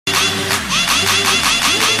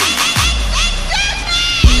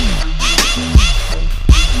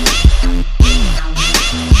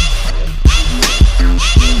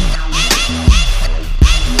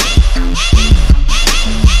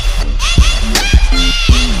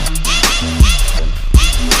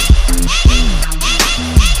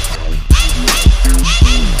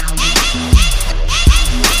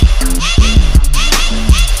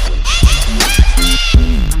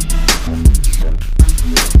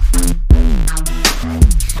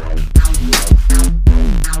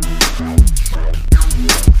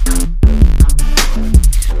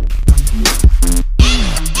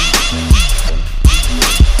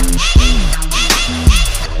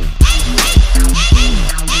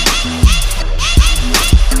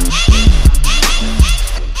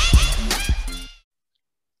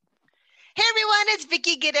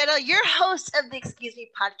of the Excuse Me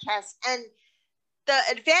podcast. And the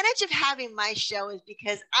advantage of having my show is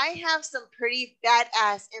because I have some pretty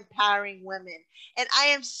badass, empowering women. And I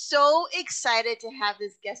am so excited to have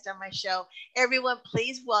this guest on my show. Everyone,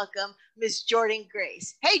 please welcome Miss Jordan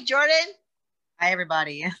Grace. Hey, Jordan. Hi,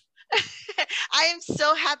 everybody. I am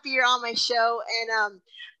so happy you're on my show. And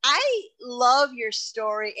I love your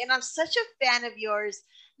story. And I'm such a fan of yours,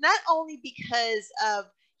 not only because of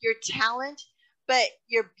your talent, but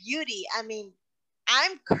your beauty. I mean,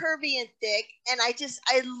 I'm curvy and thick, and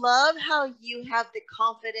I love how you have the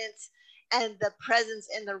confidence and the presence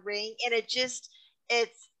in the ring, and it's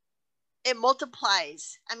it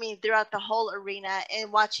multiplies. I mean, throughout the whole arena,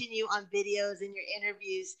 and watching you on videos and your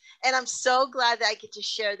interviews, and I'm so glad that I get to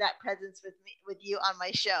share that presence with you on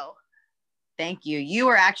my show. Thank you. You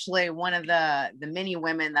were actually one of the many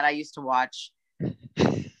women that I used to watch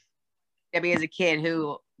Debbie as a kid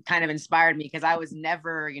who kind of inspired me, because I was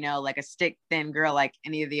never, like a stick thin girl like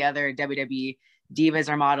any of the other WWE divas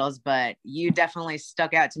or models, but you definitely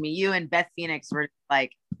stuck out to me. You and Beth Phoenix were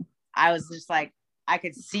like, I was just like, I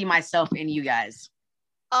could see myself in you guys.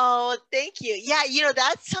 Oh, thank you. Yeah,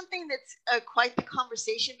 that's something that's quite the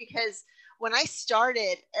conversation, because when I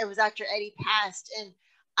started, it was after Eddie passed, and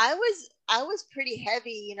I was pretty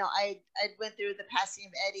heavy. I went through the passing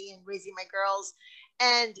of Eddie and raising my girls,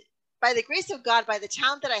 and by the grace of God, by the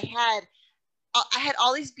talent that I had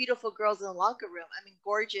all these beautiful girls in the locker room. I mean,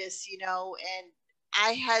 gorgeous, and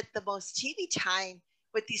I had the most TV time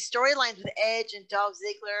with these storylines with Edge and Dolph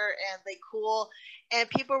Ziggler and like Cool, and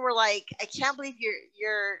people were like, "I can't believe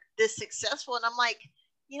you're this successful," and I'm like,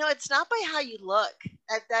 it's not by how you look.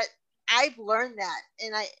 That I've learned that,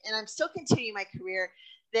 and I'm still continuing my career.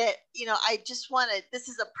 That I just want to. This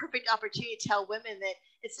is a perfect opportunity to tell women that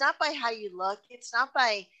it's not by how you look. It's not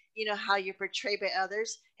by how you're portrayed by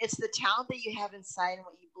others. It's the talent that you have inside and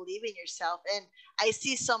what you believe in yourself. And I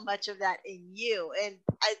see so much of that in you. And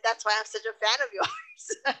that's why I'm such a fan of yours.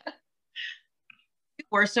 You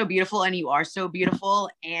were so beautiful, and you are so beautiful.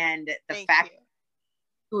 And the Thank fact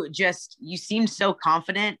you. you seemed so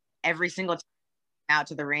confident every single time out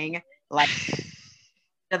to the ring. Like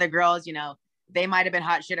the other girls, they might have been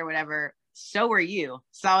hot shit or whatever. So were you.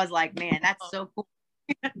 So I was like, man, that's so cool.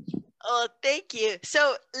 Oh, thank you.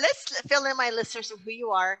 So let's fill in my listeners of who you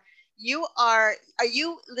are. Are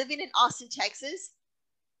you living in Austin, Texas?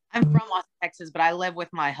 I'm from Austin, Texas, but I live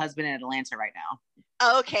with my husband in Atlanta right now.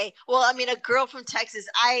 Oh, okay. Well, I mean, a girl from Texas.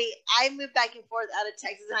 I move back and forth out of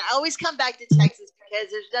Texas, and I always come back to Texas because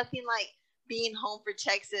there's nothing like being home for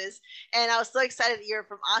Texas. And I was so excited that you're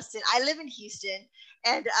from Austin. I live in Houston,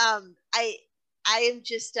 and I am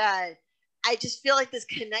just I just feel like this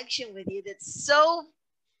connection with you that's so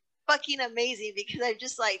fucking amazing, because I'm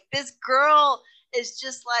just like, this girl is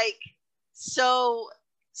just like so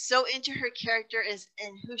into her character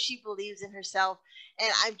and who she believes in herself,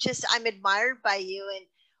 and I'm admired by you. And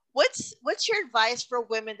what's your advice for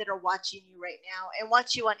women that are watching you right now and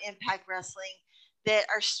watch you on Impact Wrestling, that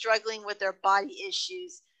are struggling with their body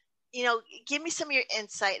issues? Give me some of your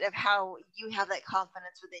insight of how you have that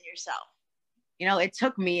confidence within yourself. It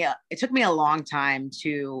took me a long time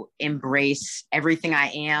to embrace everything I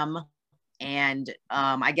am, and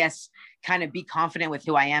I guess kind of be confident with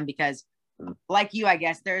who I am, because like you, I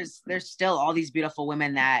guess there's still all these beautiful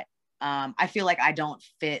women that I feel like I don't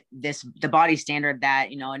fit the body standard that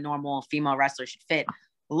a normal female wrestler should fit.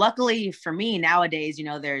 Luckily for me nowadays,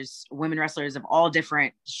 there's women wrestlers of all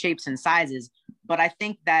different shapes and sizes, but I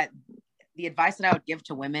think that the advice that I would give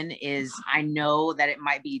to women is, I know that it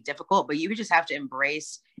might be difficult, but you just have to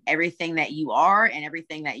embrace everything that you are and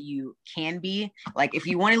everything that you can be. Like, if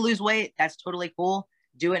you want to lose weight, that's totally cool.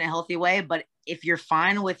 Do it in a healthy way. But if you're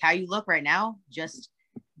fine with how you look right now, just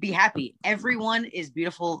be happy. Everyone is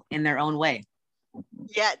beautiful in their own way.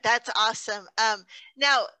 Yeah, that's awesome.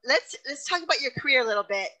 Now let's talk about your career a little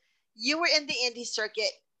bit. You were in the indie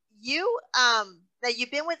circuit. Now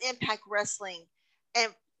you've been with Impact Wrestling,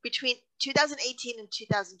 and between 2018 and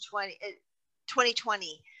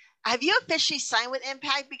 2020, have you officially signed with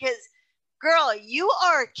Impact? Because, girl, you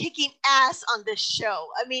are kicking ass on this show.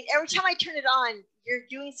 I mean, every time I turn it on, you're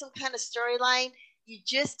doing some kind of storyline. You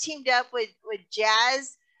just teamed up with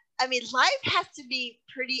Jazz. I mean, life has to be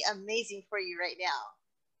pretty amazing for you right now.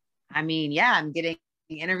 I mean, yeah, I'm getting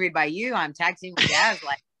interviewed by you. I'm tag teaming with Jazz.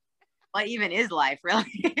 Like, what even is life,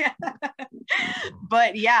 really?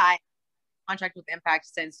 But yeah, I contract with Impact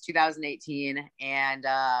since 2018, and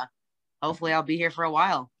hopefully I'll be here for a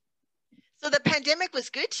while. So the pandemic was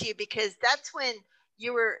good to you, because that's when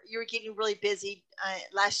you were getting really busy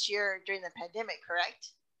last year during the pandemic, correct?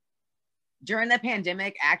 During the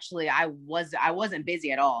pandemic, actually, I wasn't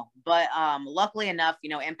busy at all. But luckily enough,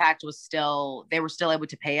 Impact was still, they were still able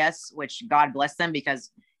to pay us, which God bless them, because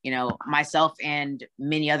myself and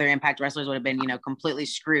many other Impact wrestlers would have been, completely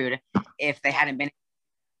screwed if they hadn't been.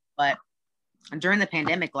 But during the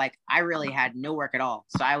pandemic, like, I really had no work at all.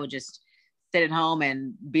 So I would just sit at home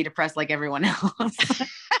and be depressed like everyone else.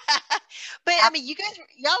 But I mean,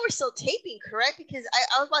 y'all were still taping, correct? Because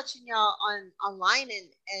I was watching y'all online,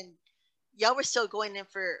 and y'all were still going in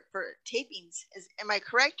for tapings. Am I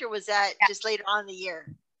correct, or was that just later on in the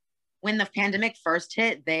year? When the pandemic first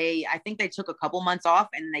hit, I think they took a couple months off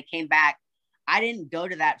and they came back. I didn't go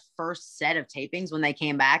to that first set of tapings when they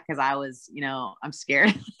came back because I was, I'm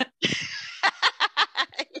scared.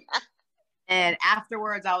 And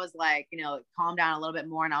afterwards, I was like, calm down a little bit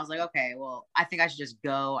more. And I was like, okay, well, I think I should just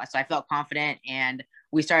go. So I felt confident. And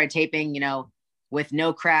we started taping, with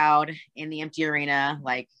no crowd in the empty arena,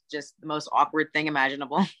 like just the most awkward thing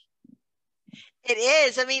imaginable. It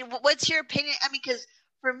is. I mean, what's your opinion? I mean, because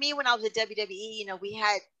for me, when I was at WWE, we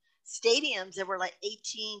had stadiums that were like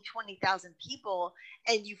 18, 20,000 people,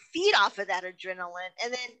 and you feed off of that adrenaline.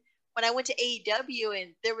 And then when I went to AEW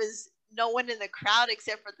and there was no one in the crowd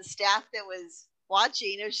except for the staff that was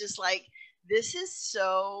watching, it was just like, this is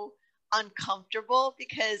so uncomfortable,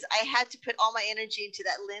 because I had to put all my energy into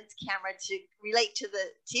that lens camera to relate to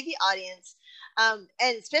the TV audience.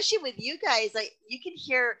 And especially with you guys, like, you can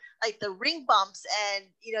hear like the ring bumps, and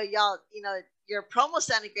y'all, your promo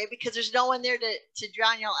sounded great because there's no one there to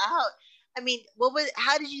drown y'all out. I mean,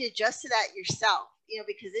 how did you adjust to that yourself?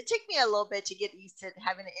 Because it took me a little bit to get used to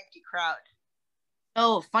having an empty crowd.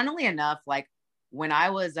 So, funnily enough, like, when I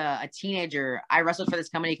was a teenager, I wrestled for this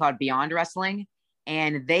company called Beyond Wrestling,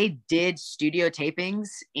 and they did studio tapings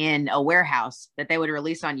in a warehouse that they would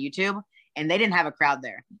release on YouTube, and they didn't have a crowd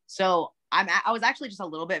there. So I was actually just a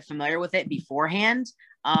little bit familiar with it beforehand.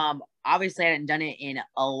 Obviously, I hadn't done it in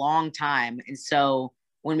a long time, and so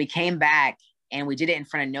when we came back and we did it in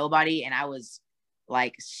front of nobody, and I was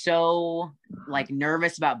like so like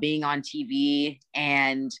nervous about being on TV,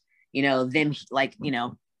 and them like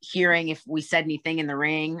hearing if we said anything in the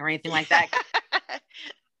ring or anything like that.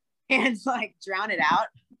 And like drown it out.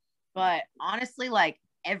 But honestly, like,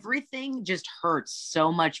 everything just hurts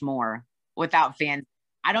so much more without fans.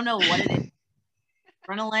 I don't know what it is.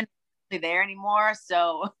 Adrenaline isn't there anymore.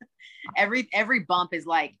 So every bump is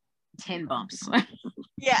like 10 bumps.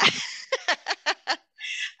 Yeah.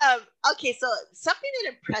 Okay, so something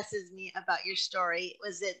that impresses me about your story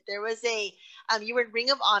was that there was you were in Ring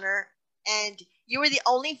of Honor, and you were the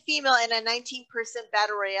only female in a 19-person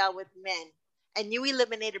battle royale with men, and you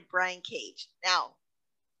eliminated Brian Cage. Now,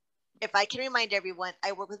 if I can remind everyone,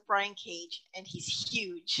 I work with Brian Cage, and he's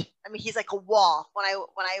huge. I mean, he's like a wall when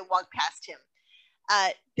I walk past him.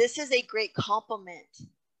 This is a great compliment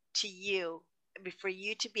to you, for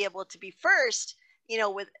you to be able to be first,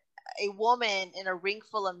 with a woman in a ring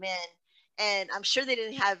full of men. And I'm sure they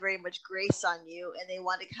didn't have very much grace on you, and they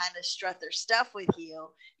wanted to kind of strut their stuff with you,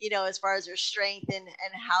 as far as their strength and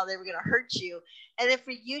how they were going to hurt you. And then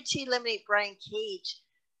for you to eliminate Brian Cage,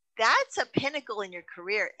 that's a pinnacle in your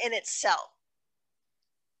career in itself.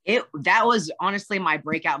 That was honestly my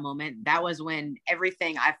breakout moment. That was when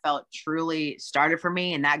everything I felt truly started for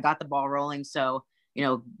me, and that got the ball rolling. So,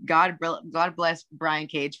 God bless Brian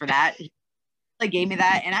Cage for that. He gave me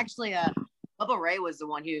that. And actually, Bubba Ray was the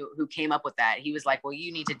one who came up with that. He was like, well,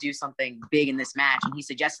 you need to do something big in this match. And he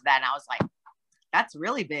suggested that. And I was like, that's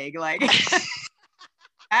really big. Like,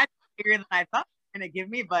 that's bigger than I thought you were going to give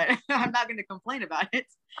me, but I'm not going to complain about it.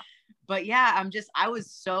 But yeah, I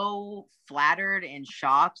was so flattered and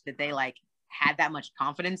shocked that they like had that much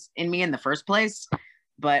confidence in me in the first place.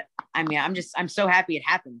 But I mean, I'm so happy it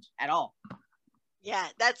happened at all. Yeah,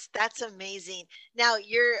 that's amazing. Now,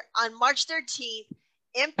 you're on March 13th.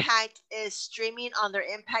 Impact is streaming on their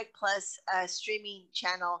Impact Plus streaming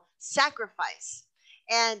channel, Sacrifice.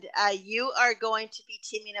 And you are going to be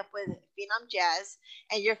teaming up with Phenom Jazz,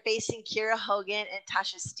 and you're facing Kiera Hogan and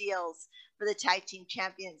Tasha Steelz for the tag team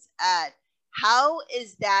champions. How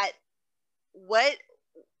is that?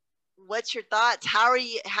 What's your thoughts? How are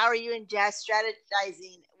you and Jazz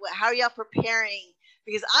strategizing? How are y'all preparing?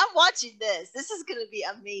 Because I'm watching this. This is going to be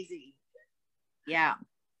amazing. Yeah.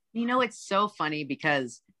 It's so funny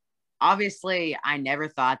because obviously I never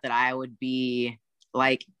thought that I would be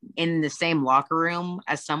like in the same locker room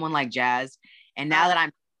as someone like Jazz. And now that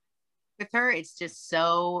I'm with her, it's just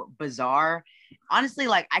so bizarre. Honestly,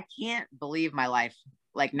 like, I can't believe my life.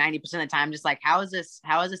 Like 90% of the time, just like, how is this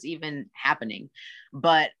even happening?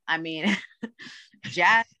 But I mean,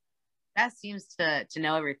 Jazz seems to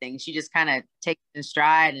know everything. She just kind of takes it in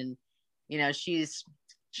stride, and you know, she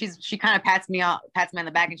kind of pats me on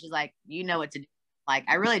the back, and she's like, you know what to do. Like,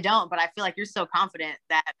 I really don't, but I feel like you're so confident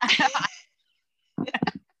that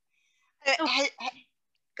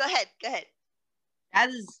Go ahead. that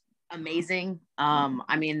is amazing.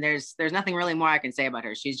 I mean, there's nothing really more I can say about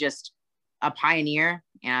her. She's just a pioneer,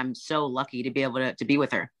 and I'm so lucky to be able to be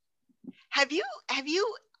with her. Have you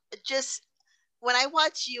just, when I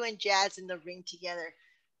watch you and Jazz in the ring together,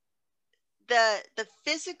 the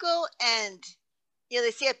physical, and you know,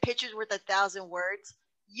 they say a picture's worth 1,000 words.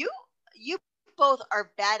 You both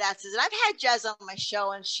are badasses, and I've had Jazz on my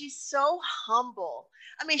show, and she's so humble.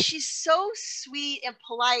 I mean, she's so sweet and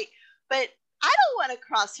polite, but I don't want to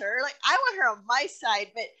cross her. Like, I want her on my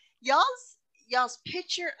side. But y'all's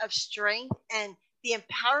picture of strength and the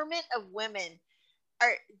empowerment of women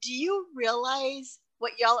are. Do you realize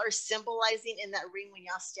what y'all are symbolizing in that ring when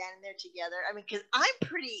y'all standing there together? I mean, because I'm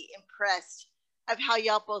pretty impressed of how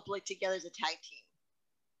y'all both look together as a tag team.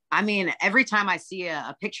 I mean, every time I see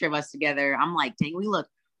a picture of us together, I'm like, dang, we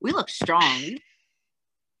look strong,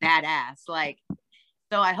 badass. Like,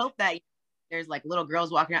 so I hope that there's like little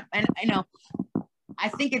girls walking around, and I know, I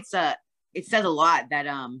think it says a lot that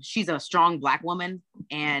she's a strong Black woman,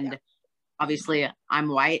 and obviously I'm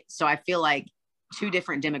white, so I feel like two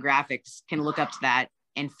different demographics can look up to that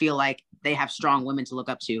and feel like they have strong women to look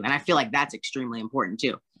up to, and I feel like that's extremely important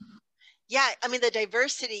too. Yeah, I mean, the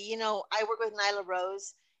diversity. You know, I work with Nyla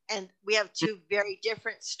Rose, and we have two very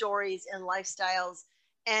different stories and lifestyles,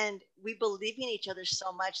 and we believe in each other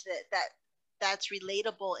so much that's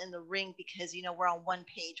relatable in the ring, because you know, we're on one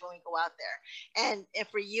page when we go out there. And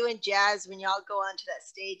for you and Jazz, when y'all go onto that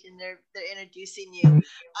stage and they're introducing you,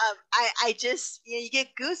 I just, you know, you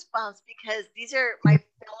get goosebumps, because these are my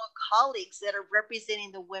fellow colleagues that are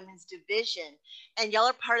representing the women's division, and y'all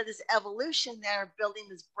are part of this evolution that are building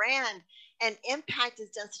this brand. And Impact has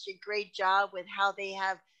done such a great job with how they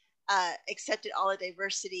have accepted all the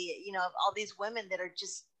diversity, you know, of all these women that are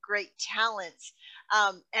just great talents.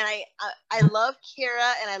 And I love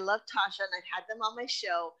Kira and I love Tasha, and I've had them on my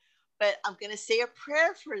show, but I'm going to say a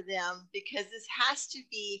prayer for them, because this has to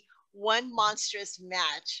be one monstrous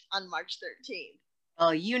match on March 13th.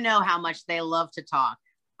 Oh, you know how much they love to talk.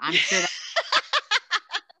 I'm sure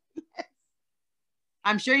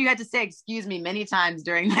I'm sure you had to say excuse me many times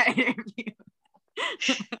during that interview.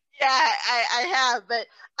 Yeah, I have, but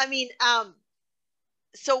I mean,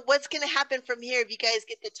 so what's going to happen from here if you guys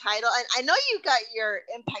get the title? And I know you got your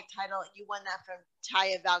Impact title. You won that from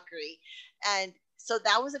Taya Valkyrie. And so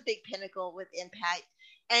that was a big pinnacle with Impact.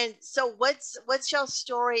 And so what's y'all's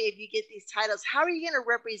story if you get these titles? How are you going to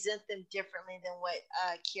represent them differently than what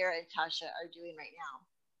Kira and Tasha are doing right now?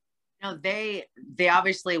 No, they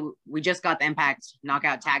obviously, we just got the Impact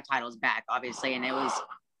Knockout Tag titles back, obviously, and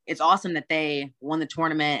it's awesome that they won the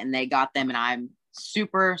tournament and they got them, and I'm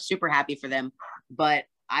super, super happy for them. But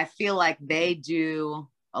I feel like they do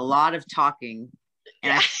a lot of talking,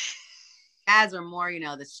 and I guys are more, you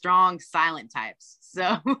know, the strong, silent types. So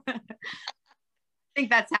I think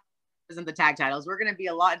that's how we present the tag titles. We're going to be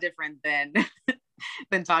a lot different than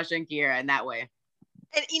Tasha and Kira in that way.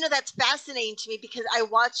 And you know, that's fascinating to me, because I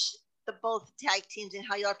watch the both tag teams and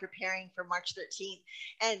how you are preparing for March 13th,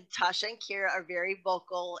 and Tasha and Kira are very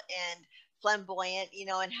vocal and flamboyant, you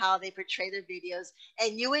know, and how they portray their videos,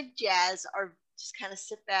 and you and Jazz are just kind of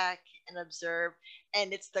sit back and observe,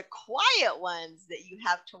 and it's the quiet ones that you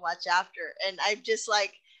have to watch after. And I'm just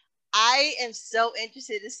like, I am so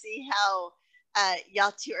interested to see how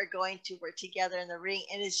y'all two are going to work together in the ring,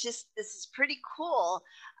 and it's just, this is pretty cool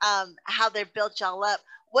how they're built y'all up.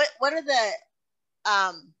 What are the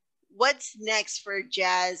what's next for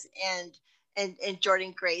Jazz and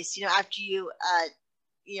Jordynne Grace, you know, after you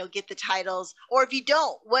you know, get the titles, or if you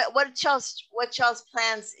don't, what y'all's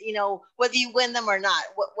plans, you know, whether you win them or not,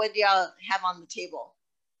 what do y'all have on the table?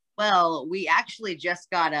 Well, we actually just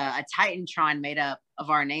got a Titantron made up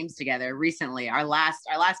of our names together recently, our last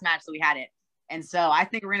match that we had it, and so I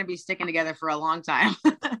think we're going to be sticking together for a long time.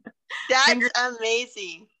 That's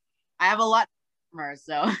amazing. I have a lot from her,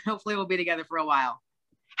 so hopefully we'll be together for a while.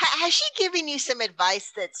 Has she given you some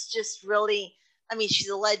advice that's just really, I mean, she's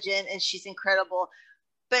a legend and she's incredible,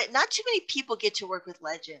 but not too many people get to work with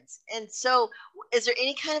legends. And so is there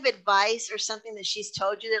any kind of advice or something that she's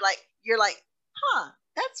told you that like, you're like, huh,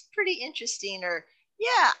 that's pretty interesting, or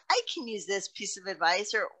yeah, I can use this piece of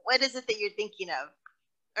advice, or what is it that you're thinking of,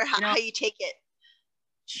 or how you take it?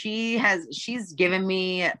 She's given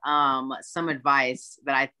me some advice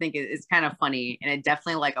that I think is kind of funny, and it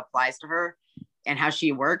definitely like applies to her and how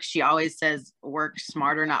she works. She always says work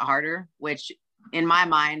smarter, not harder, which in my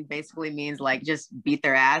mind basically means like just beat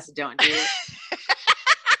their ass, don't do it.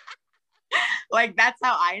 Like that's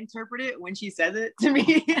how I interpret it when she says it to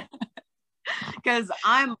me. Because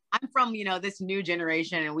I'm from, you know, this new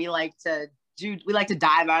generation, and we like to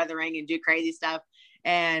dive out of the ring and do crazy stuff.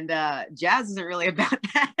 And Jazz isn't really about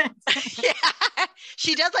that. Yeah,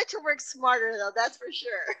 she does like to work smarter though, that's for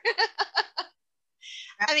sure.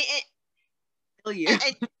 I mean,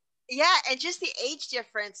 yeah, and just the age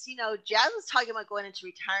difference. You know, Jazz was talking about going into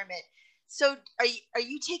retirement. So are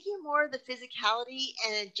you taking more of the physicality,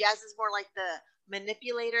 and Jazz is more like the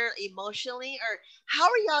manipulator emotionally, or how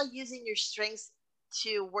are y'all using your strengths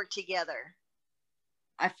to work together?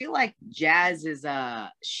 I feel like Jazz is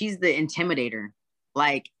she's the intimidator.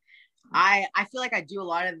 Like I feel like I do a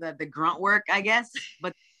lot of the grunt work, I guess,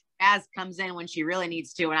 but Jazz comes in when she really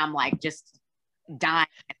needs to, and I'm like just dying.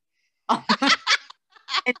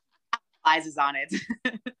 It rises on it.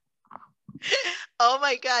 Oh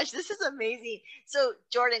my gosh, this is amazing. So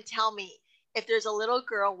Jordan, tell me, if there's a little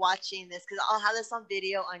girl watching this, because I'll have this on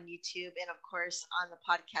video on YouTube and of course on the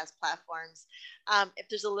podcast platforms. If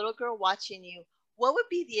there's a little girl watching you, what would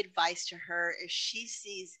be the advice to her if she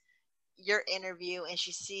sees your interview and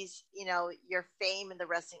she sees, you know, your fame in the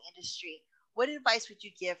wrestling industry? What advice would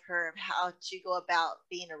you give her of how to go about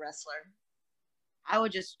being a wrestler? I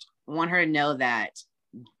would just want her to know that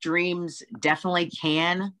dreams definitely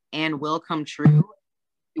can and will come true.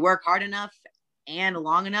 You work hard enough and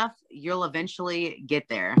long enough, you'll eventually get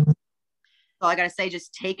there. So I gotta say,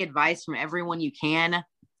 just take advice from everyone you can.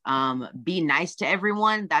 Be nice to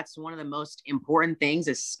everyone. That's one of the most important things,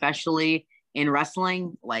 especially in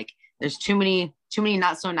wrestling. Like there's too many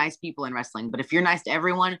not so nice people in wrestling, but if you're nice to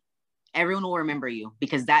everyone, everyone will remember you,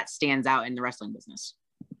 because that stands out in the wrestling business.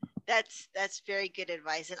 That's very good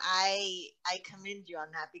advice, and I commend you on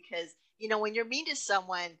that, because you know, when you're mean to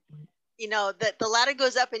someone, you know, the ladder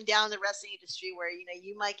goes up and down the wrestling industry, where you know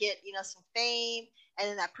you might get, you know, some fame, and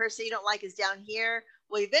then that person you don't like is down here.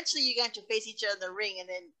 Well, eventually you're going to face each other in the ring, and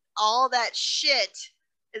then all that shit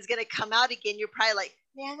is going to come out again. You're probably like,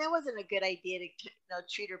 man, that wasn't a good idea to, you know,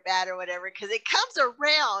 treat her bad or whatever, because it comes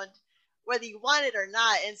around whether you want it or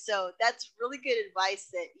not. And so that's really good advice,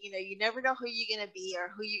 that you know, you never know who you're going to be or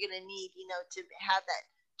who you're going to need, you know, to have that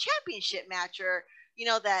championship match, or you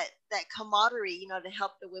know, that camaraderie, you know, to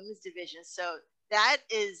help the women's division. So that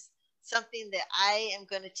is something that I am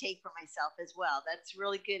going to take for myself as well. That's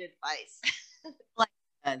really good advice. Like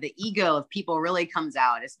the ego of people really comes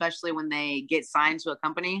out, especially when they get signed to a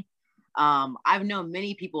company. I've known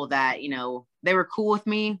many people that, you know, they were cool with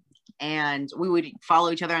me and we would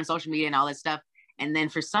follow each other on social media and all this stuff. And then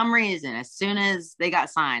for some reason, as soon as they got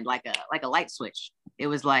signed, like a light switch, it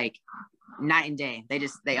was like night and day.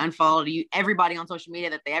 They unfollowed everybody on social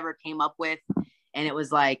media that they ever came up with. And it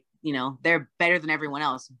was like, you know, they're better than everyone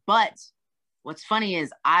else. But what's funny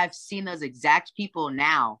is I've seen those exact people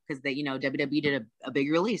now, because they, you know, WWE did a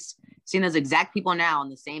big release. Seen those exact people now on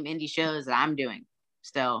the same indie shows that I'm doing.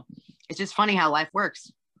 So it's just funny how life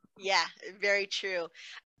works. Yeah, very true.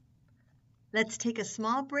 Let's take a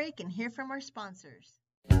small break and hear from our sponsors.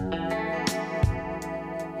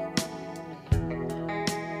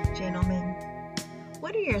 Gentlemen,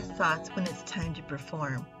 what are your thoughts when it's time to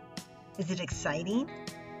perform? Is it exciting?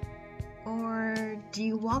 Or do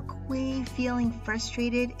you walk away feeling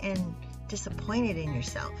frustrated and disappointed in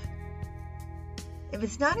yourself? If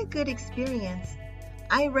it's not a good experience,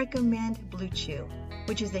 I recommend Blue Chew,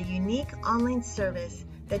 which is a unique online service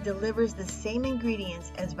that delivers the same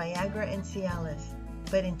ingredients as Viagra and Cialis,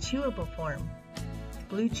 but in chewable form.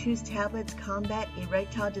 Blue Chew's tablets combat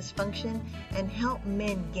erectile dysfunction and help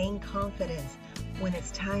men gain confidence when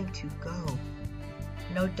it's time to go.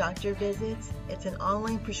 No doctor visits, it's an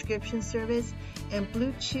online prescription service, and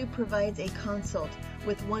Blue Chew provides a consult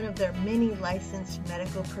with one of their many licensed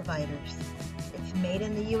medical providers. It's made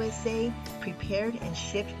in the USA, prepared and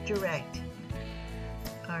shipped direct.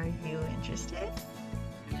 Are you interested?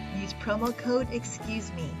 Use promo code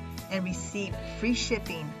EXCUSEME and receive free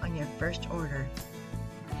shipping on your first order.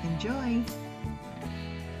 Enjoy!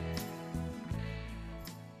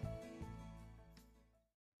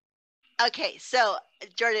 Okay, so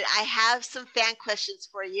Jordan, I have some fan questions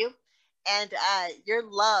for you, and you're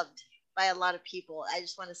loved by a lot of people. I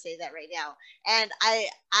just want to say that right now, and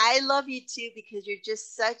I love you too, because you're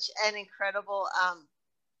just such an incredible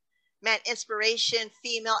man, inspiration,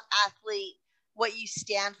 female athlete. What you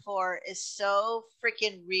stand for is so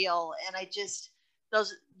freaking real, and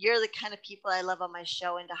you're the kind of people I love on my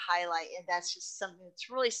show and to highlight, and that's just something that's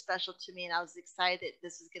really special to me. And I was excited that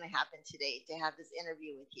this was going to happen today, to have this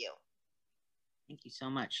interview with you. Thank you so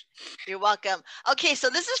much. You're welcome. Okay, so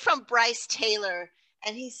this is from Bryce Taylor,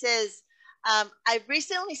 and he says, I've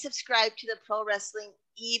recently subscribed to the Pro Wrestling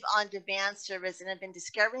Eve on Demand service and have been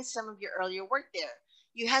discovering some of your earlier work there.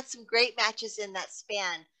 You had some great matches in that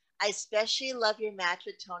span. I especially love your match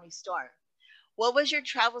with Tony Storm. What was your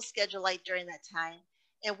travel schedule like during that time?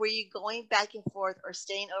 And were you going back and forth or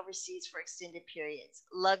staying overseas for extended periods?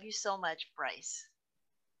 Love you so much, Bryce.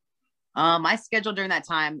 My schedule during that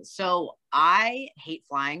time. So I hate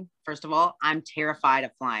flying. First of all, I'm terrified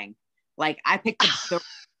of flying. Like I picked the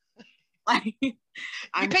like you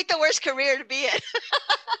picked the worst career to be in.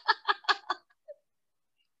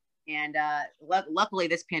 And luckily,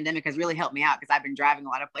 this pandemic has really helped me out because I've been driving a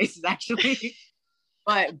lot of places actually.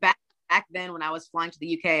 But back then, when I was flying to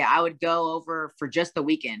the UK, I would go over for just the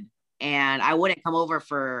weekend, and I wouldn't come over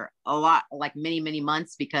for a lot, like many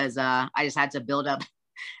months, because I just had to build up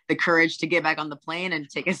the courage to get back on the plane and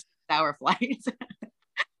take a 6-hour flight.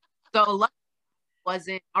 So luckily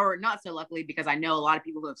wasn't, or not so luckily, because I know a lot of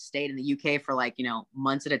people who have stayed in the UK for like,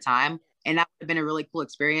 months at a time, and that would have been a really cool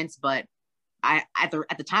experience. But at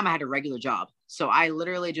the time I had a regular job, so I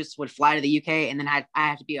literally just would fly to the UK and then I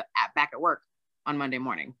had to be back at work on Monday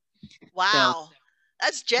morning. Wow, so,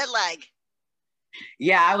 that's jet lag.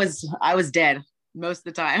 Yeah, I was dead most of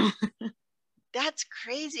the time. That's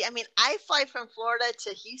crazy. I mean, I fly from Florida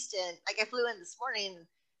to Houston. Like I flew in this morning.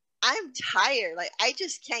 I'm tired. Like I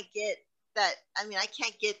just can't get that. I mean, I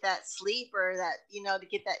can't get that sleep or that, to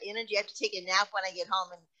get that energy. I have to take a nap when I get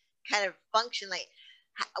home and kind of function. Like,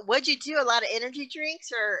 what'd you do? A lot of energy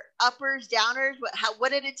drinks or uppers, downers?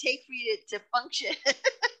 What did it take for you to function?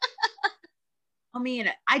 I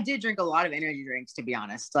mean, I did drink a lot of energy drinks, to be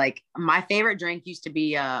honest. Like my favorite drink used to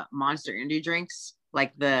be Monster energy drinks,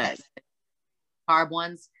 like the carb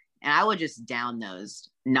ones, and I would just down those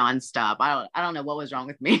nonstop. I don't know what was wrong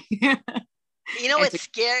with me. What's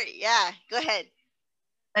scary? Yeah, go ahead.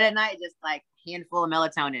 But at night, just like handful of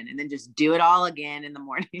melatonin, and then just do it all again in the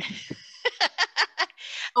morning.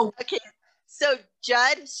 Oh, okay. So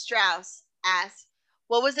Judd Strauss asks,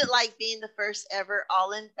 what was it like being the first ever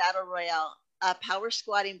all-in battle royale, power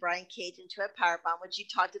squatting Brian Cage into a powerbomb, which you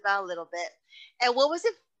talked about a little bit, and what was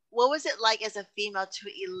it like as a female to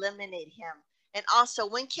eliminate him? And also,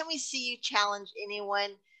 when can we see you challenge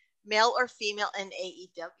anyone, male or female, in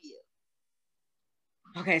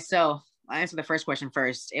AEW? Okay, so I'll answer the first question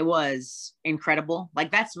first. It was incredible. Like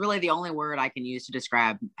that's really the only word I can use to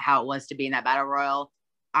describe how it was to be in that battle royal.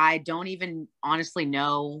 I don't even honestly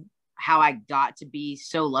know how I got to be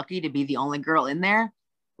so lucky to be the only girl in there.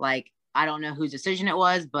 Like, I don't know whose decision it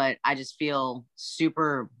was, but I just feel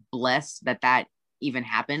super blessed that even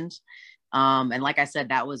happened. And like I said,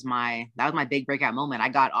 that was my big breakout moment. I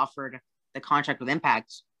got offered the contract with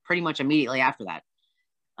Impact pretty much immediately after that.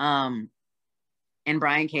 And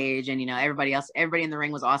Brian Cage and, everybody in the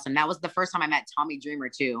ring was awesome. That was the first time I met Tommy Dreamer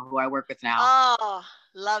too, who I work with now. Oh,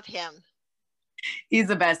 love him. He's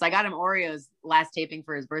the best. I got him Oreos last taping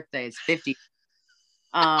for his birthday. It's 50.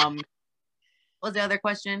 What was the other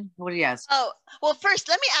question? What did you ask? Oh, well, first,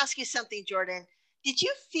 let me ask you something, Jordan. Did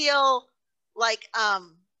you feel like,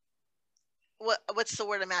 what's the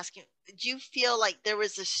word I'm asking? Did you feel like there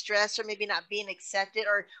was a stress or maybe not being accepted,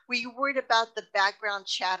 or were you worried about the background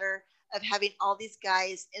chatter of having all these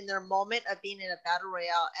guys in their moment of being in a battle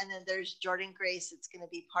royale, and then there's Jordynne Grace that's going to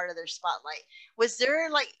be part of their spotlight? Was there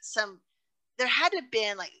like there had to have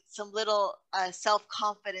been like some little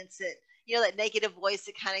self-confidence that, that negative voice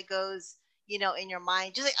that kind of goes, in your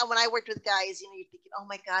mind? Just like when I worked with guys, you're thinking, oh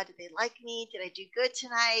my God, did they like me? Did I do good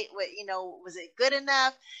tonight? What, was it good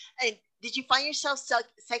enough? And did you find yourself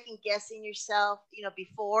second guessing yourself,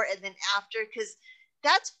 before and then after? Because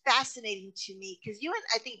that's fascinating to me, because you and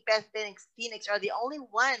I think Beth Phoenix are the only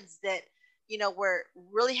ones that, were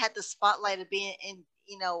really had the spotlight of being in,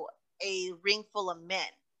 a ring full of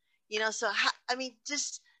men, so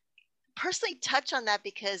just personally touch on that,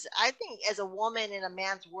 because I think as a woman in a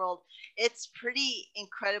man's world, it's pretty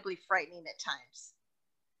incredibly frightening at times.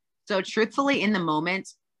 So truthfully, in the moment,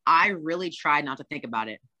 I really tried not to think about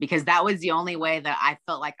it, because that was the only way that I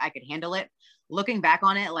felt like I could handle it. Looking back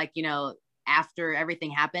on it, like, after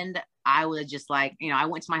everything happened, I was just like, I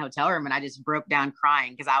went to my hotel room and I just broke down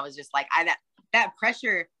crying, because I was just like, that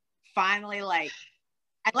pressure finally, like,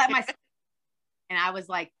 I let myself, and I was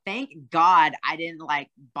like, thank God I didn't like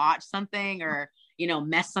botch something or,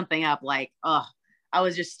 mess something up. Like, I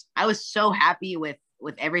was so happy with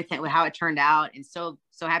everything, with how it turned out. And so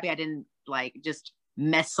happy I didn't like just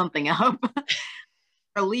mess something up.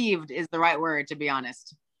 Relieved is the right word, to be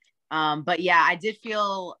honest. But yeah, I did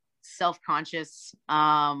feel self-conscious.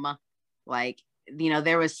 Like,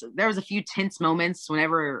 there was a few tense moments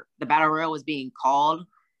whenever the battle royal was being called.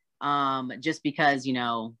 Just because,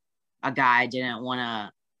 a guy didn't want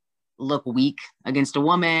to look weak against a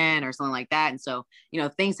woman or something like that. And so,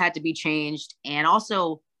 things had to be changed. And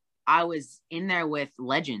also, I was in there with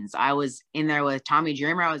legends. I was in there with Tommy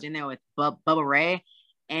Dreamer. I was in there with Bubba Ray.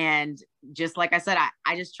 And just like I said,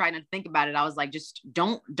 I just tried not to think about it. I was like, just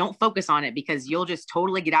don't focus on it, because you'll just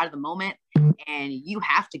totally get out of the moment, and you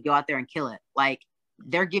have to go out there and kill it. Like,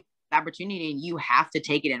 they're giving the opportunity and you have to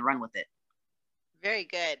take it and run with it. Very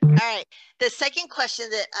good. All right. The second question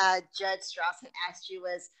that Judd Strauss had asked you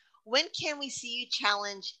was, when can we see you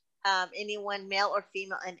challenge anyone, male or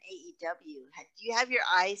female, in AEW? Do you have your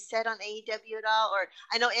eyes set on AEW at all? Or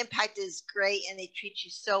I know Impact is great and they treat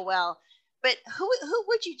you so well, but who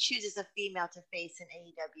would you choose as a female to face in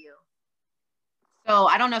AEW? So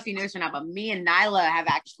I don't know if you know this or not, but me and Nyla have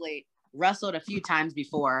actually wrestled a few times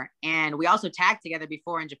before, and we also tagged together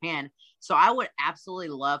before in Japan. So I would absolutely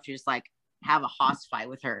love to just like have a hoss fight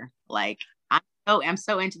with her. Like, I'm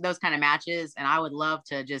so into those kind of matches, and I would love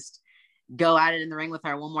to just go at it in the ring with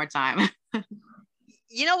her one more time.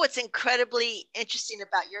 You know what's incredibly interesting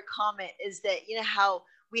about your comment is that, how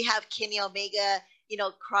we have Kenny Omega,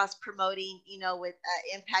 cross promoting, with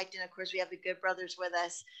Impact, and of course we have the Good Brothers with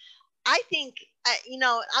us. I think, I'm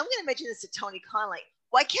going to mention this to Tony Khan, like,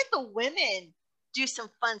 why can't the women do some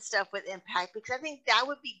fun stuff with Impact? Because I think that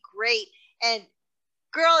would be great. And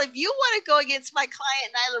girl, if you want to go against my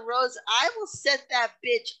client, Nyla Rose, I will set that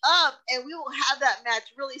bitch up and we will have that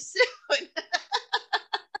match really soon.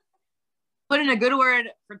 Put in a good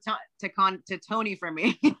word to Tony for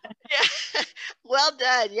me. Yeah. Well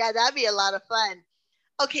done. Yeah, that'd be a lot of fun.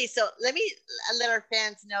 Okay, so let me let our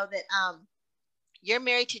fans know that you're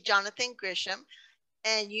married to Jonathan Gresham,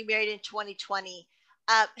 and you married in 2020.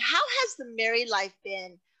 How has the married life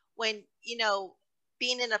been when,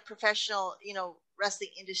 being in a professional, wrestling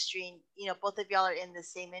industry, and, both of y'all are in the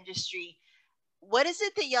same industry? What is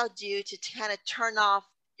it that y'all do to kind of turn off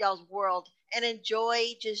y'all's world and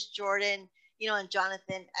enjoy just Jordan, and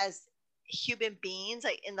Jonathan as human beings,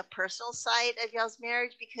 like in the personal side of y'all's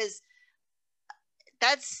marriage? Because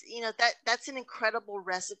that's, that's an incredible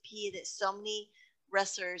recipe that so many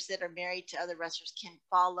wrestlers that are married to other wrestlers can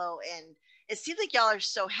follow. And it seems like y'all are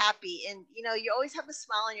so happy, and you always have a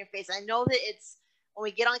smile on your face. I know that it's, when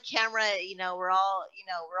we get on camera, we're all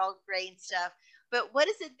great and stuff, but what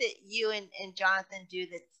is it that you and Jonathan do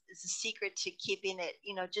that is a secret to keeping it,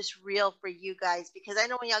 just real for you guys? Because I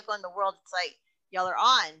know when y'all go in the world, it's like y'all are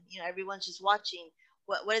on, everyone's just watching.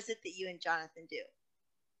 What is it that you and Jonathan do?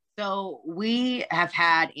 So we have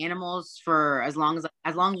had animals for as long as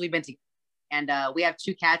we've been together. And we have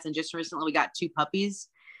 2 cats, and just recently we got 2 puppies,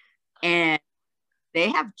 and they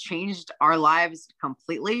have changed our lives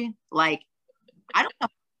completely. Like, I don't know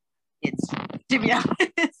kids, to be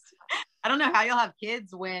honest. I don't know how you'll have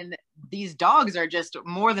kids when these dogs are just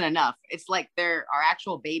more than enough. It's like they're our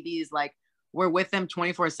actual babies. Like, we're with them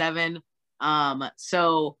 24/7.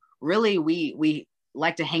 So really we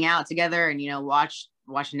like to hang out together and, watch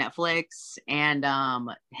Netflix and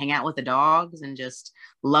hang out with the dogs and just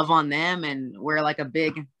love on them. And we're like a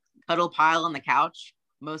big cuddle pile on the couch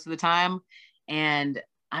most of the time. And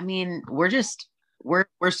I mean, we're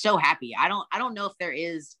so happy. I don't know if there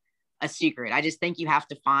is a secret. I just think you have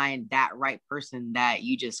to find that right person that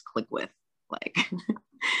you just click with. Like,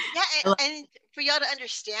 yeah, and for y'all to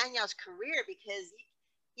understand y'all's career, because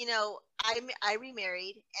I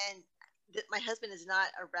remarried, and my husband is not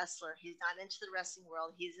a wrestler. He's not into the wrestling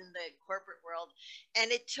world. He's in the corporate world,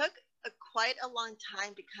 and it took quite a long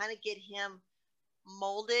time to kind of get him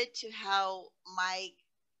molded to how my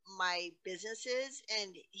business is.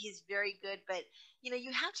 And he's very good, but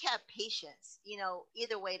you have to have patience,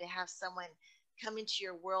 either way, to have someone come into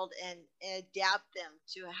your world and adapt them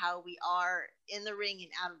to how we are in the ring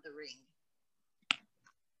and out of the ring.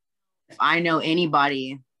 If I know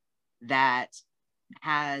anybody that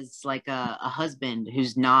has like a husband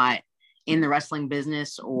who's not in the wrestling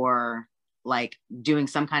business or like doing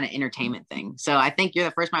some kind of entertainment thing. So I think you're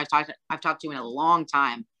the first one I've talked to in a long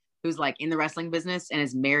time who's like in the wrestling business and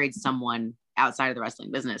has married someone outside of the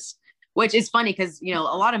wrestling business, which is funny because, a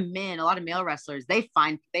lot of male wrestlers, they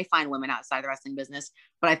find women outside the wrestling business,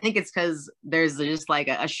 but I think it's because there's just like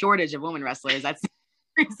a shortage of women wrestlers. That's the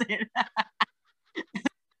reason.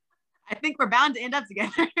 I think we're bound to end up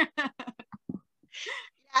together. Yeah,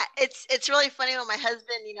 it's really funny when my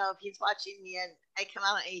husband, if he's watching me and I come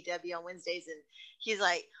out on AEW on Wednesdays, and he's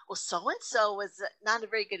like, well, so-and-so was not in a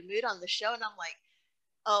very good mood on the show. And I'm like,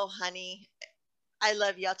 oh, honey, I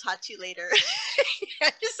love you. I'll talk to you later.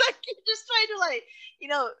 just trying to like,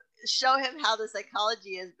 show him how the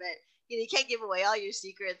psychology is, but you can't give away all your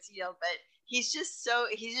secrets, but he's just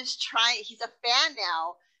trying, he's a fan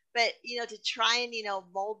now, but to try and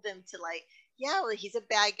mold them to like, yeah, well, he's a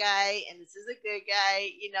bad guy and this is a good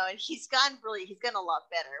guy, and he's gotten a lot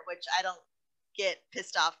better, which I don't get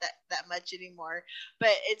pissed off that much anymore.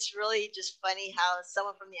 But it's really just funny how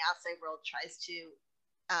someone from the outside world tries to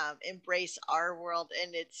embrace our world,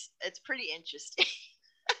 and it's pretty interesting.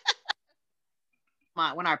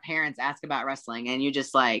 When our parents ask about wrestling, and you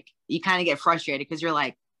just like, you kind of get frustrated because you're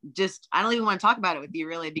like, just, I don't even want to talk about it with you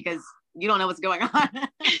really, because you don't know what's going on.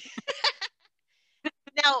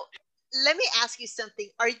 Now, let me ask you something.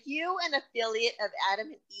 Are you an affiliate of Adam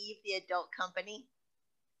and Eve, the adult company?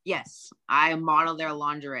 Yes, I model their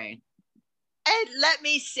lingerie. And let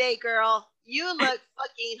me say, girl, you look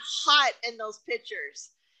fucking hot in those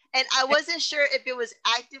pictures. And I wasn't sure if it was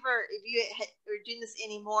active or if you were doing this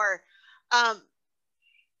anymore. Um,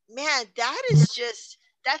 Man,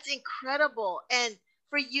 that's incredible. And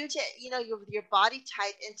for you to, your body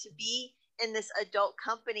type and to be in this adult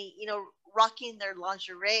company, rocking their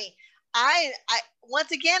lingerie. I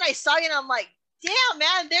once again I saw you and I'm like, damn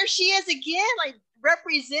man, there she is again, like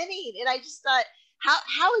representing. And I just thought,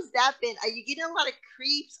 how has that been? Are you getting a lot of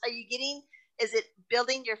creeps? Is it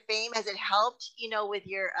building your fame? Has it helped, with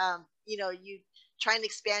your you trying to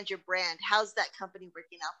expand your brand? How's that company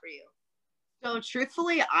working out for you? So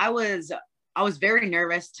truthfully, I was very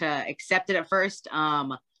nervous to accept it at first.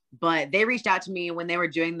 But they reached out to me when they were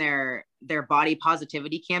doing their body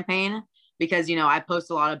positivity campaign, because I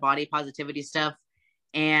post a lot of body positivity stuff,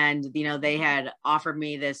 and they had offered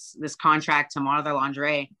me this contract to model their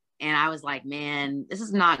lingerie, and I was like, man, this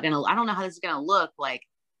is not gonna. I don't know how this is gonna look like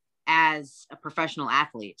as a professional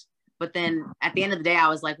athlete. But then at the end of the day, I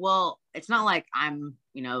was like, well, it's not like I'm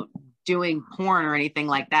doing porn or anything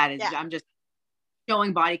like that. Yeah. I'm just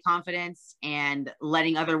showing body confidence and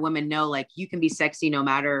letting other women know, like, you can be sexy no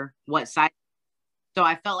matter what size. So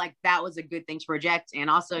I felt like that was a good thing to project. And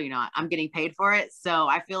also, I'm getting paid for it. So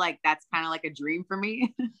I feel like that's kind of like a dream for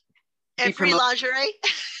me. And free lingerie.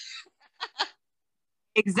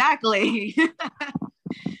 Exactly.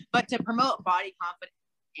 But to promote body confidence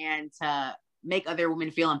and to make other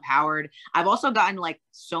women feel empowered. I've also gotten like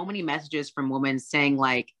so many messages from women saying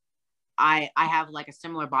like, I have like a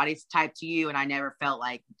similar body type to you, and I never felt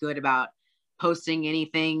like good about posting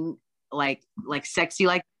anything like sexy,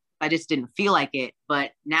 like I just didn't feel like it.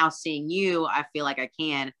 But now seeing you, I feel like I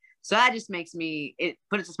can. So that just it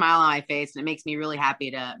puts a smile on my face, and it makes me really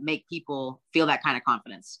happy to make people feel that kind of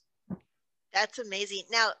confidence. That's amazing.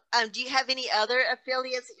 Now, do you have any other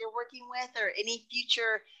affiliates that you're working with, or any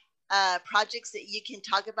future projects that you can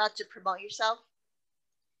talk about to promote yourself?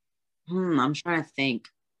 I'm trying to think.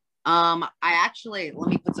 I actually, let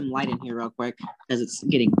me put some light in here real quick because it's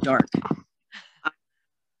getting dark.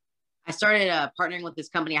 I started partnering with this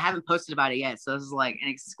company. I haven't posted about it yet, so this is like an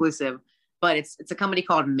exclusive, but it's a company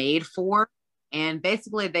called Made For, and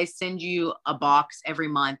basically they send you a box every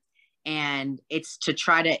month, and it's to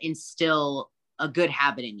try to instill a good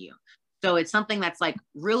habit in you. So it's something that's like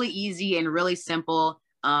really easy and really simple.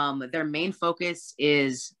 Their main focus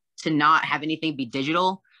is to not have anything be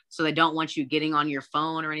digital. So they don't want you getting on your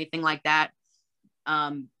phone or anything like that.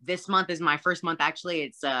 This month is my first month. Actually,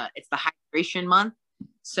 it's the hydration month.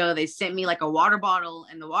 So they sent me like a water bottle,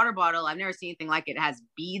 and the water bottle, I've never seen anything like it. It has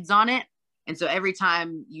beads on it. And so every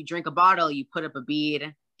time you drink a bottle, you put up a bead,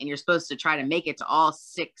 and you're supposed to try to make it to all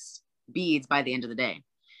 6 beads by the end of the day.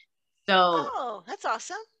 So, oh, that's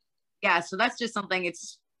awesome. Yeah. So that's just something,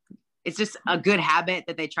 it's just a good habit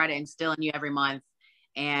that they try to instill in you every month.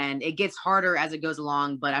 And it gets harder as it goes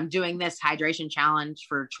along, but I'm doing this hydration challenge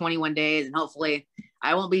for 21 days, and hopefully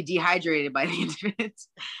I won't be dehydrated by the end of it.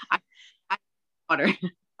 I water.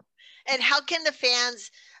 And how can the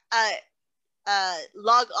fans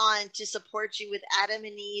log on to support you with Adam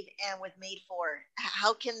and Eve and with Made For?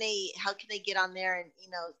 How can they get on there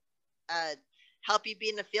and help you be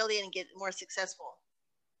an affiliate and get more successful?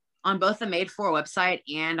 On both the Made For website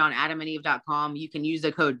and on adamandeve.com, you can use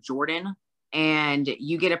the code Jordan, and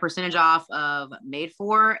you get a percentage off of Made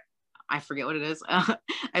For. I forget what it is.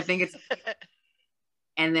 I think it's,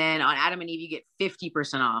 and then on Adam and Eve, you get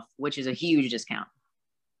 50% off, which is a huge discount.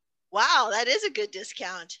 Wow, that is a good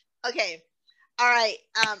discount. Okay. All right.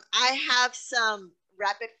 I have some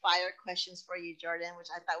rapid fire questions for you, Jordan, which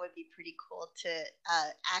I thought would be pretty cool to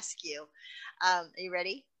ask you. Are you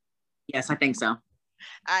ready? Yes, I think so. All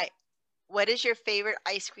right. What is your favorite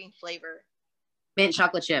ice cream flavor? Mint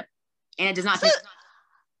chocolate chip. And it does not taste.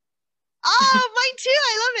 Oh, mine too.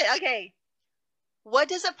 I love it. Okay. What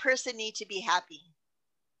does a person need to be happy?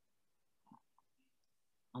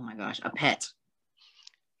 Oh my gosh, a pet.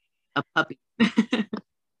 A puppy.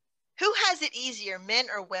 Who has it easier, men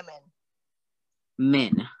or women?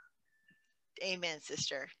 Men. Amen,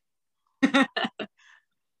 sister.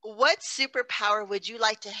 What superpower would you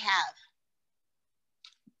like to have?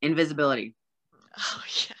 Invisibility. Oh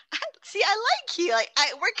yeah. See, I like you.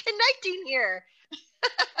 We're connecting here.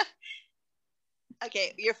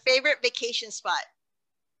 Okay, your favorite vacation spot?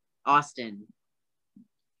 Austin.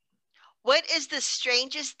 What is the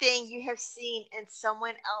strangest thing you have seen in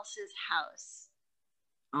someone else's house?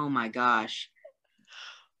 Oh my gosh.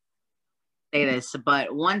 Say this,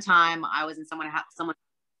 but one time I was in someone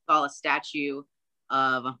saw a statue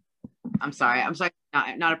of, I'm sorry,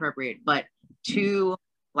 not appropriate, but two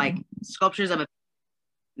like sculptures of and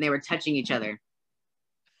they were touching each other.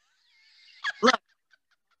 Look,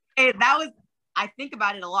 that was, I think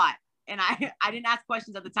about it a lot, and I didn't ask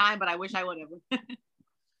questions at the time, but I wish I would have.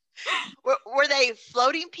 Were they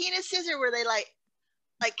floating penises, or were they like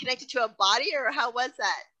connected to a body, or how was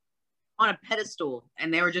that? On a pedestal,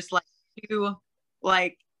 and they were just like two,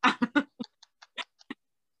 like.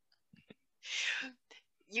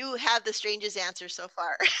 You have the strangest answer so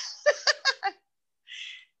far.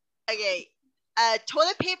 Okay,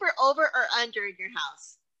 toilet paper over or under in your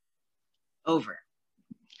house? Over.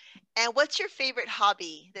 And what's your favorite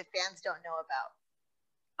hobby that fans don't know about?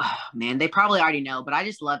 Oh man, they probably already know, but I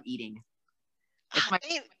just love eating.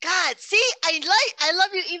 God, see, I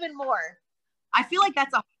love you even more. I feel like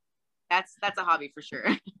that's a hobby for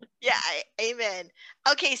sure. Yeah, amen.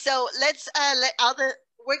 Okay, so let's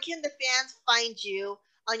where can the fans find you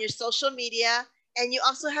on your social media? And you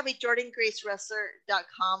also have a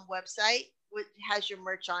JordanGraceWrestler.com website, which has your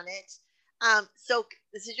merch on it. So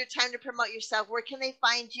this is your time to promote yourself. Where can they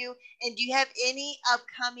find you? And do you have any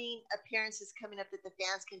upcoming appearances coming up that the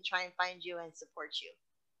fans can try and find you and support you?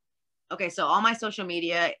 Okay, so all my social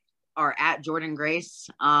media are at Jordan Grace.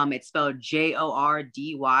 It's spelled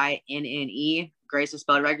JORDYNNE. Grace is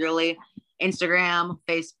spelled regularly. Instagram,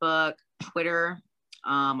 Facebook, Twitter.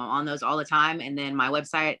 I'm on those all the time. And then my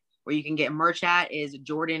website where you can get merch at is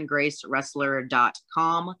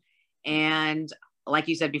JordanGraceWrestler.com. And like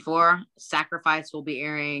you said before, Sacrifice will be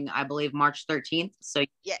airing, I believe, March 13th. So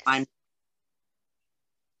yes.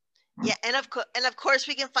 Yeah, and of course,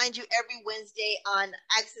 we can find you every Wednesday on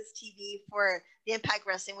Access TV for the Impact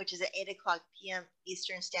Wrestling, which is at 8:00 p.m.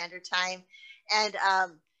 Eastern Standard Time. And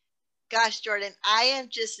gosh, Jordan, I am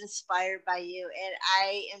just inspired by you, and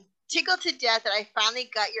I am tickled to death that I finally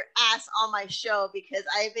got your ass on my show, because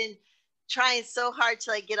I've been trying so hard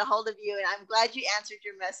to get a hold of you, and I'm glad you answered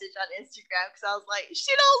your message on Instagram, because I was like,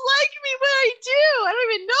 she don't like me, but I do. I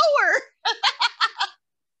don't even know her.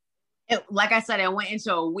 Like I said, I went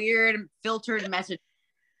into a weird filtered message.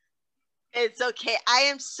 It's okay.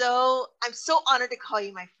 I'm so honored to call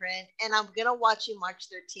you my friend, and I'm gonna watch you March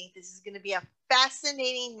 13th. This is gonna be a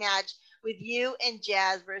fascinating match with you and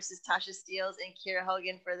Jazz versus Tasha Steelz and Kiera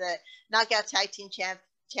Hogan for the Knockout Tag Team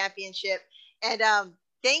Championship. And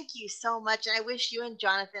thank you so much. And I wish you and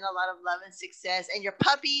Jonathan a lot of love and success, and your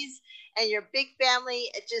puppies and your big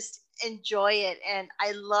family. Just enjoy it. And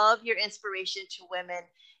I love your inspiration to women.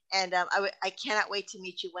 And I cannot wait to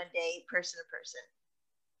meet you one day, person to person.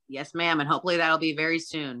 Yes, ma'am. And hopefully that'll be very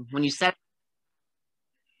soon. When you said,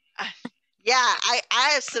 yeah, I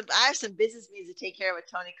have some business meetings to take care of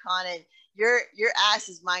with Tony Khan, and your ass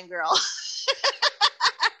is mine, girl.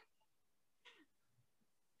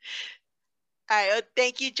 All right. Well,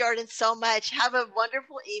 thank you, Jordan, so much. Have a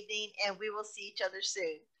wonderful evening, and we will see each other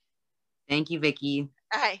soon. Thank you, Vicky.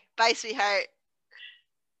 All right. Bye, sweetheart.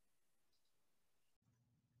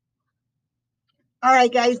 All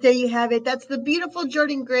right, guys, there you have it. That's the beautiful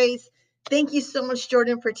Jordan Grace. Thank you so much,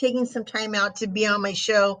 Jordan, for taking some time out to be on my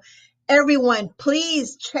show. Everyone,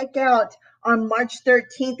 please check out on March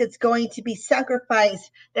 13th. It's going to be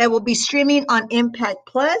Sacrifice that will be streaming on Impact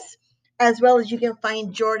Plus, as well as you can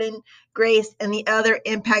find Jordan Grace and the other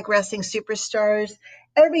Impact Wrestling superstars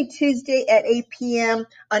every Tuesday at 8 p.m.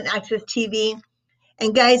 on Access TV.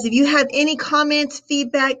 And guys, if you have any comments,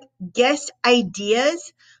 feedback, guest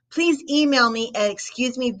ideas, please email me at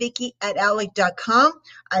excusemevicky@outlook.com.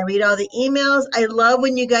 I read all the emails. I love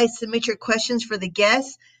when you guys submit your questions for the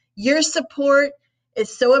guests. Your support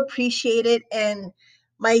is so appreciated, and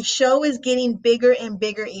my show is getting bigger and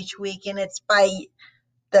bigger each week, and it's by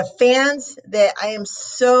the fans that I am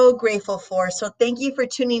so grateful for. So thank you for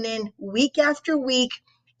tuning in week after week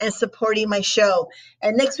and supporting my show.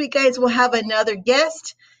 And next week, guys, we'll have another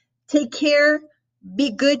guest. Take care.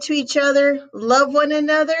 Be good to each other. Love one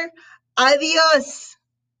another. Adios.